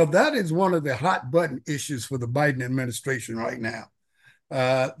 Well, that is one of the hot button issues for the Biden administration right now.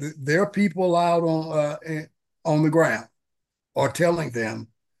 There are people out on the ground are telling them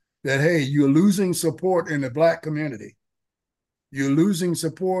that, hey, you're losing support in the Black community. You're losing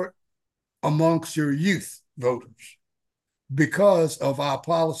support amongst your youth voters because of our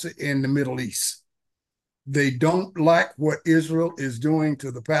policy in the Middle East. They don't like what Israel is doing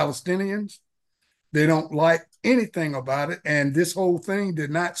to the Palestinians. They don't like anything about it. And this whole thing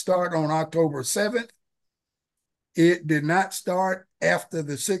did not start on October 7th. It did not start after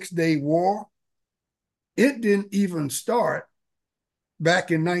the 6-day war. It didn't even start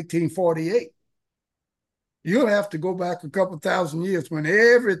back in 1948. You'll have to go back a couple thousand years when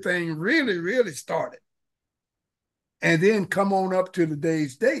everything really, really started. and then come on up to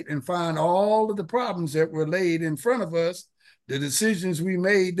today's date and find all of the problems that were laid in front of us, the decisions we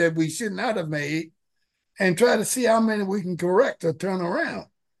made that we should not have made, and try to see how many we can correct or turn around.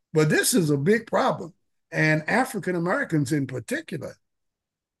 But this is a big problem. And African Americans in particular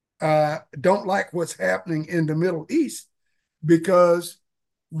don't like what's happening in the Middle East because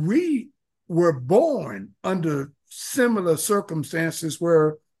we were born under similar circumstances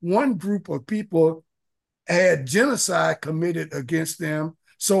where one group of people had genocide committed against them,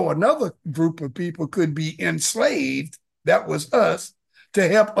 so another group of people could be enslaved, that was us, to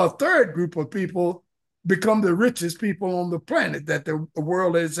help a third group of people become the richest people on the planet that the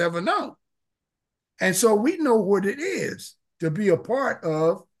world has ever known. And so we know what it is to be a part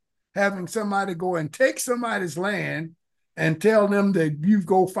of having somebody go and take somebody's land and tell them that you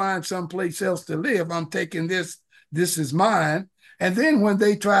go find someplace else to live. I'm taking this is mine. And then when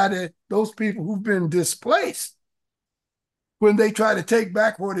they try to, those people who've been displaced, when they try to take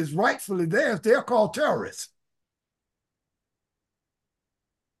back what is rightfully theirs, they're called terrorists.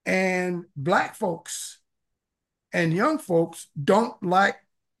 And Black folks and young folks don't like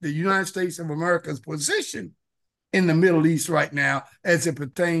the United States of America's position in the Middle East right now as it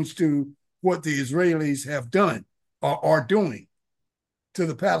pertains to what the Israelis have done or are doing to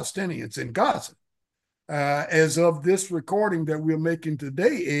the Palestinians in Gaza. As of this recording that we're making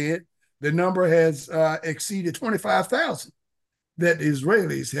today, Ed, the number has exceeded 25,000 that the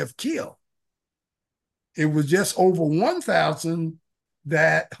Israelis have killed. It was just over 1,000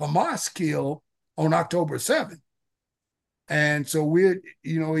 that Hamas killed on October 7th. And so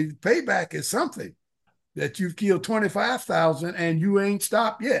payback is something that you've killed 25,000 and you ain't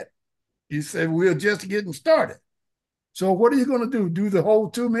stopped yet. You said we're just getting started. So what are you going to do? Do the whole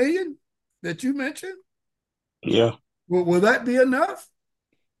 2 million that you mentioned? Yeah. Will that be enough?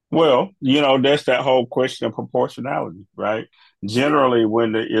 Well, that's that whole question of proportionality, right? Generally,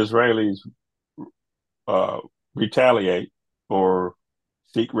 when the Israelis retaliate or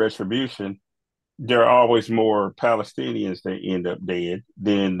seek retribution, there are always more Palestinians that end up dead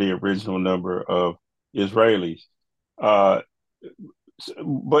than the original number of Israelis. But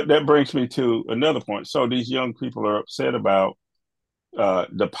that brings me to another point. So these young people are upset about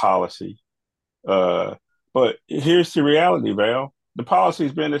the policy. But here's the reality, Val. The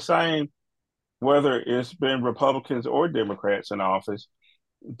policy's been the same, whether it's been Republicans or Democrats in office.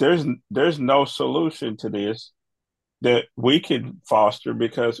 There's no solution to this that we can foster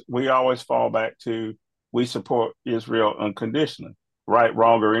because we always fall back to we support Israel unconditionally, right,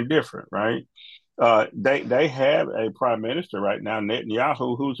 wrong, or indifferent, right? They have a prime minister right now,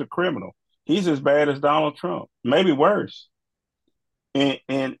 Netanyahu, who's a criminal. He's as bad as Donald Trump, maybe worse. But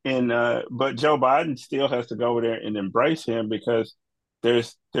Joe Biden still has to go over there and embrace him because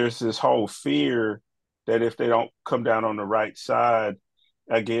there's this whole fear that if they don't come down on the right side,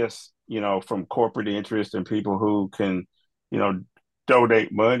 I guess, from corporate interests and people who can,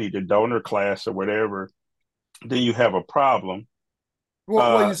 donate money to donor class or whatever, then you have a problem.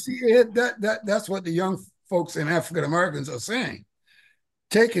 Well, you see, that's what the young folks and African Americans are saying.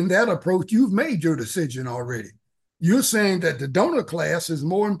 Taking that approach, you've made your decision already. You're saying that the donor class is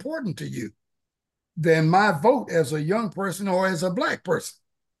more important to you than my vote as a young person or as a Black person.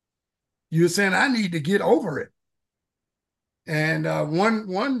 You're saying I need to get over it. And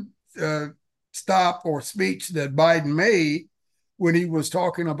one stop or speech that Biden made when he was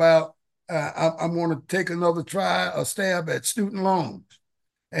talking about, I'm going to take another stab at student loans,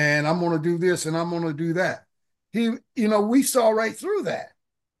 and I'm going to do this and I'm going to do that. We saw right through that.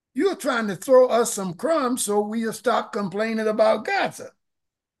 You're trying to throw us some crumbs so we'll stop complaining about Gaza.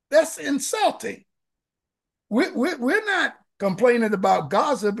 That's insulting. We're not complaining about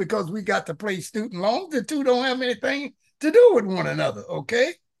Gaza because we got to pay student loans. The two don't have anything to do with one another,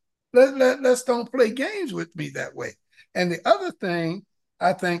 okay? Let's don't play games with me that way. And the other thing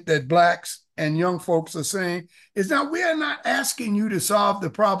I think that Blacks and young folks are saying is that we are not asking you to solve the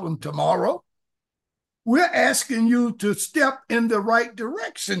problem tomorrow. We're asking you to step in the right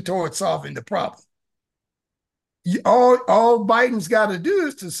direction towards solving the problem. All Biden's got to do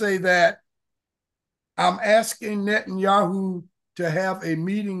is to say that I'm asking Netanyahu to have a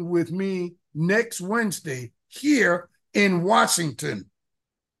meeting with me next Wednesday here in Washington.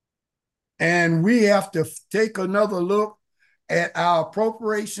 And we have to take another look at our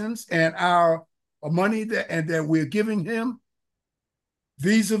appropriations and our money that we're giving him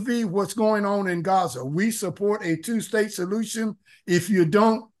vis-a-vis what's going on in Gaza. We support a two-state solution. If you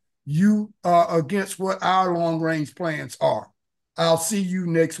don't, you are against what our long-range plans are. I'll see you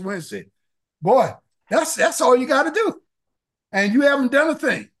next Wednesday. Boy, that's all you got to do. And you haven't done a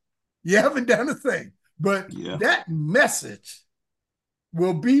thing. You haven't done a thing. But Yeah. that message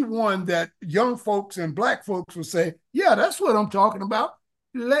will be one that young folks and black folks will say, yeah, that's what I'm talking about.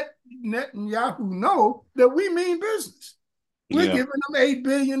 Let Netanyahu know that we mean business. We're giving them $8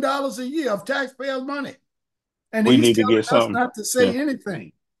 billion a year of taxpayers' money. And we he's need to telling get us something. not to say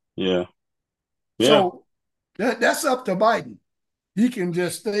anything. Yeah. So that's up to Biden. He can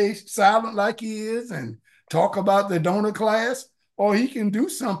just stay silent like he is and talk about the donor class, or he can do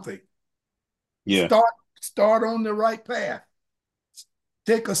something. Yeah. Start on the right path.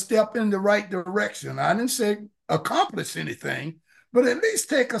 Take a step in the right direction. I didn't say accomplish anything, but at least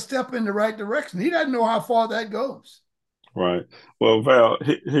take a step in the right direction. He doesn't know how far that goes. Right. Well, Val,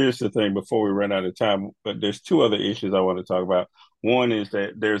 here's the thing before we run out of time, but there's two other issues I want to talk about. One is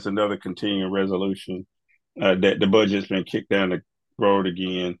that there's another continuing resolution that the budget's been kicked down the road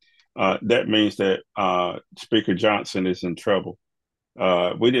again. That means that Speaker Johnson is in trouble.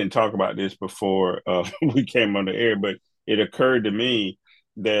 We didn't talk about this before we came on the air, but it occurred to me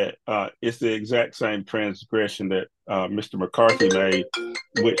that it's the exact same transgression that Mr. McCarthy made,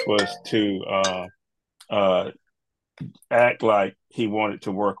 which was to act like he wanted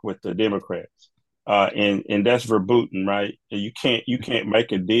to work with the Democrats. And that's verboten, right? You can't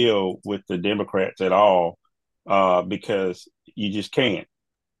make a deal with the Democrats at all because you just can't.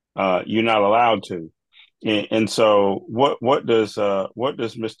 You're not allowed to. And so what does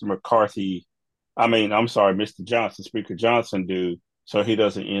Mr. McCarthy, Mr. Johnson, Speaker Johnson do so he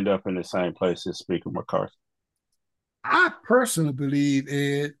doesn't end up in the same place as Speaker McCarthy? I personally believe,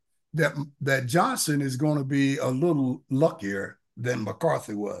 Ed, that Johnson is going to be a little luckier than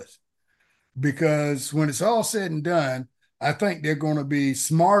McCarthy was, because when it's all said and done, I think they're going to be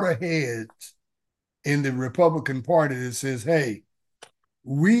smarter heads in the Republican Party that says, hey,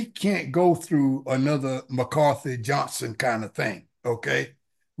 we can't go through another McCarthy-Johnson kind of thing, okay?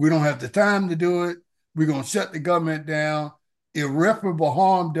 We don't have the time to do it. We're going to shut the government down. Irreparable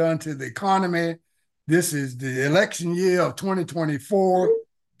harm done to the economy. This is the election year of 2024.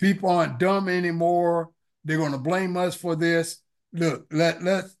 People aren't dumb anymore. They're going to blame us for this. Look,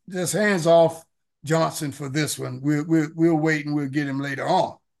 let's just hands off Johnson for this one. We'll wait and we'll get him later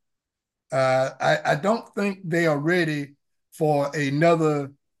on. I don't think they are ready for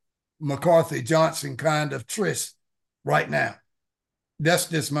another McCarthy-Johnson kind of tryst right now. That's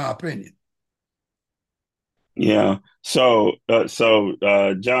just my opinion. Yeah. So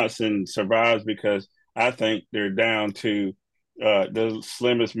Johnson survives because I think they're down to the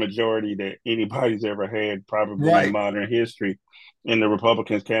slimmest majority that anybody's ever had, probably in modern history. And the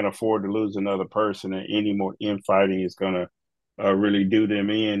Republicans can't afford to lose another person, and any more infighting is going to really do them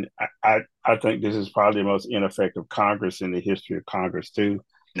in. I think this is probably the most ineffective Congress in the history of Congress, too.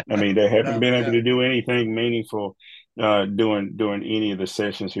 I mean, they haven't been able to do anything meaningful during any of the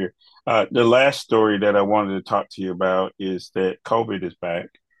sessions here. The last story that I wanted to talk to you about is that COVID is back.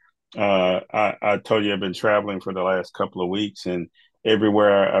 I told you I've been traveling for the last couple of weeks, and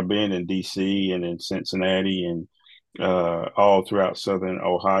everywhere I've been in DC and in Cincinnati and all throughout Southern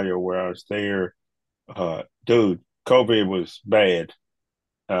Ohio where I was there, dude, COVID was bad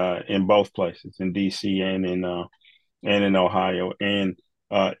in both places, in DC and in Ohio, and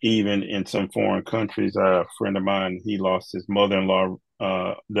even in some foreign countries. A friend of mine, he lost his mother-in-law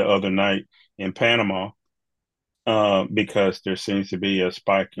the other night in Panama because there seems to be a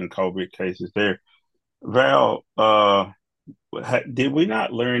spike in COVID cases there. Val, did we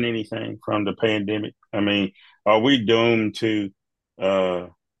not learn anything from the pandemic? I mean, are we doomed to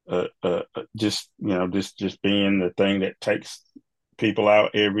just being the thing that takes people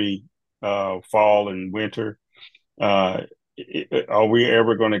out every fall and winter? Are we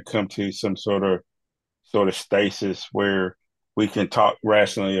ever going to come to some sort of stasis where we can talk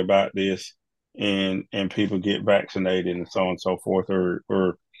rationally about this and people get vaccinated and so on and so forth,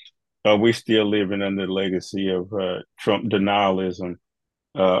 or are we still living under the legacy of Trump denialism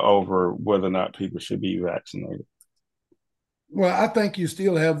over whether or not people should be vaccinated? Well, I think you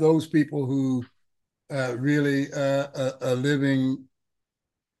still have those people who really are living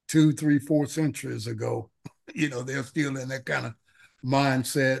 2, 3, 4 centuries ago. They're still in that kind of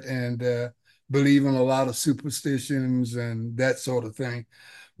mindset and believe in a lot of superstitions and that sort of thing.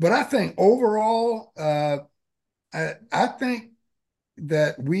 But I think overall, I think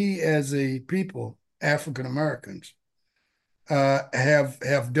that we as a people, African Americans,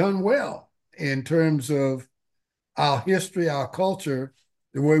 have done well in terms of our history, our culture,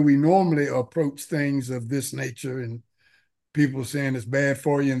 the way we normally approach things of this nature, and people saying it's bad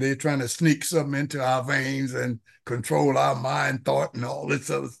for you, and they're trying to sneak something into our veins and control our mind, thought, and all this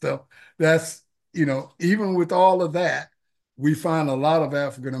other stuff. That's, even with all of that, we find a lot of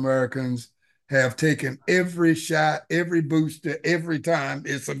African Americans have taken every shot, every booster, every time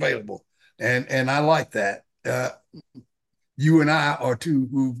it's available. And I like that. You and I are two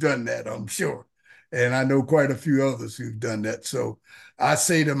who've done that, I'm sure. And I know quite a few others who've done that. So I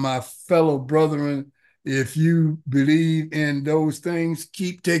say to my fellow brethren, if you believe in those things,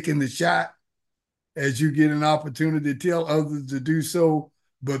 keep taking the shot as you get an opportunity. Tell others to do so,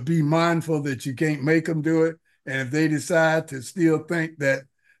 but be mindful that you can't make them do it. And if they decide to still think that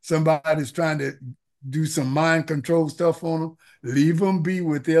somebody's trying to do some mind control stuff on them, leave them be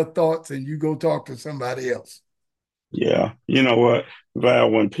with their thoughts and you go talk to somebody else. Yeah, you know what, Val?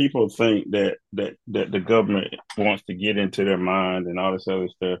 When people think that the government wants to get into their mind and all this other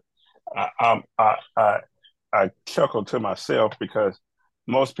stuff, I chuckle to myself because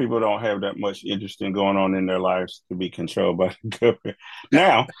most people don't have that much interest in going on in their lives to be controlled by the government.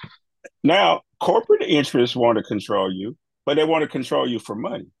 Now, corporate interests want to control you, but they want to control you for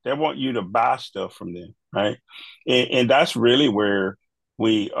money. They want you to buy stuff from them, right? And that's really where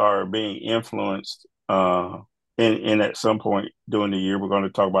we are being influenced. And at some point during the year, we're going to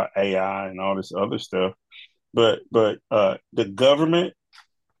talk about AI and all this other stuff. But the government,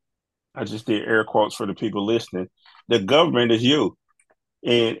 I just did air quotes for the people listening. The government is you.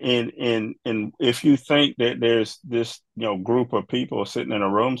 And if you think that there's this group of people sitting in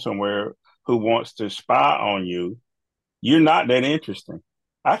a room somewhere who wants to spy on you, you're not that interesting.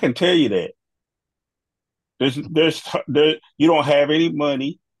 I can tell you that. You don't have any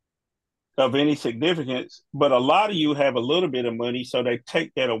money of any significance, but a lot of you have a little bit of money, so they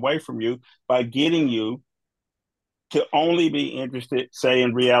take that away from you by getting you to only be interested, say,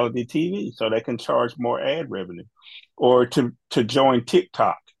 in reality TV, so they can charge more ad revenue, or to join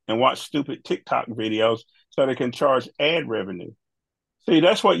TikTok and watch stupid TikTok videos so they can charge ad revenue. See,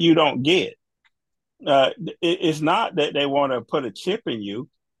 that's what you don't get. It's not that they want to put a chip in you,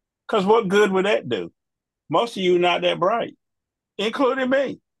 because what good would that do? Most of you not that bright, including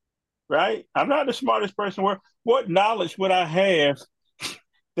me, right? I'm not the smartest person in the world. What knowledge would I have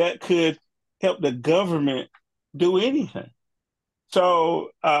that could help the government do anything?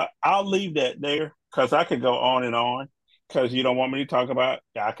 So I'll leave that there, because I could go on and on, because you don't want me to talk about,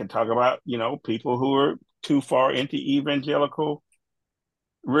 I can talk about, people who are too far into evangelical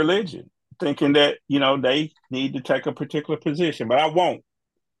religion, thinking that, they need to take a particular position, but I won't,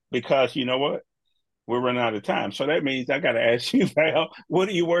 because you know what? We're running out of time. So that means I got to ask you, Val, what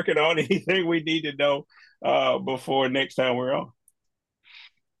are you working on? Anything we need to know before next time we're on?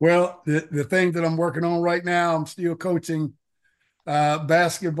 Well, the thing that I'm working on right now, I'm still coaching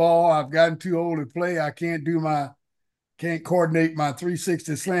basketball. I've gotten too old to play. I can't coordinate my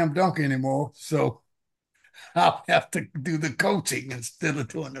 360 slam dunk anymore. So I'll have to do the coaching instead of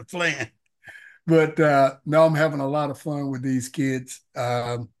doing the playing. But no, I'm having a lot of fun with these kids.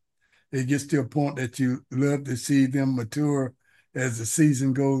 It gets to a point that you love to see them mature as the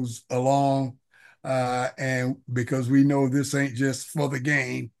season goes along. And because we know this ain't just for the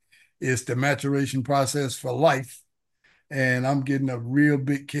game, it's the maturation process for life. And I'm getting a real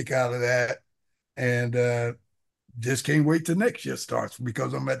big kick out of that. And just can't wait till next year starts,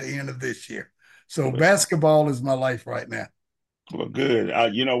 because I'm at the end of this year. So basketball is my life right now. Well, good.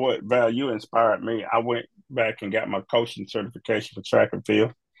 You know what, Val, you inspired me. I went back and got my coaching certification for track and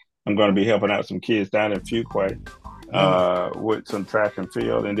field. I'm going to be helping out some kids down in Fuquay with some track and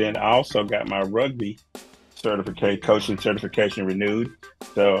field. And then I also got my rugby coaching certification renewed.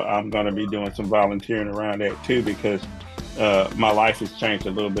 So I'm going to be doing some volunteering around that too, because my life has changed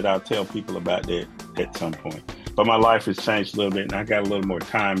a little bit. I'll tell people about that at some point. But my life has changed a little bit, and I got a little more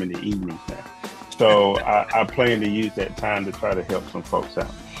time in the evenings now. So I plan to use that time to try to help some folks out.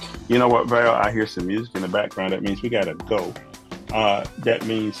 You know what, Val? I hear some music in the background. That means we got to go. That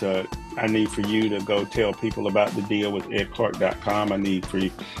means I need for you to go tell people about the deal with edclark.com. I need for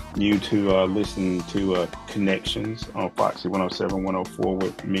you to listen to Connections on Foxy 107, 104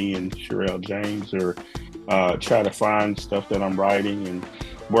 with me and Sherelle James, or try to find stuff that I'm writing and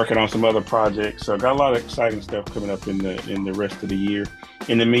working on some other projects. So I got a lot of exciting stuff coming up in the rest of the year.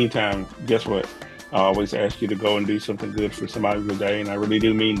 In the meantime, guess what? I always ask you to go and do something good for somebody today, and I really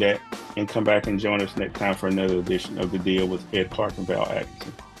do mean that. And come back and join us next time for another edition of The Deal with Ed Clark and Val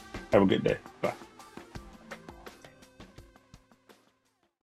Atkinson. Have a good day. Bye.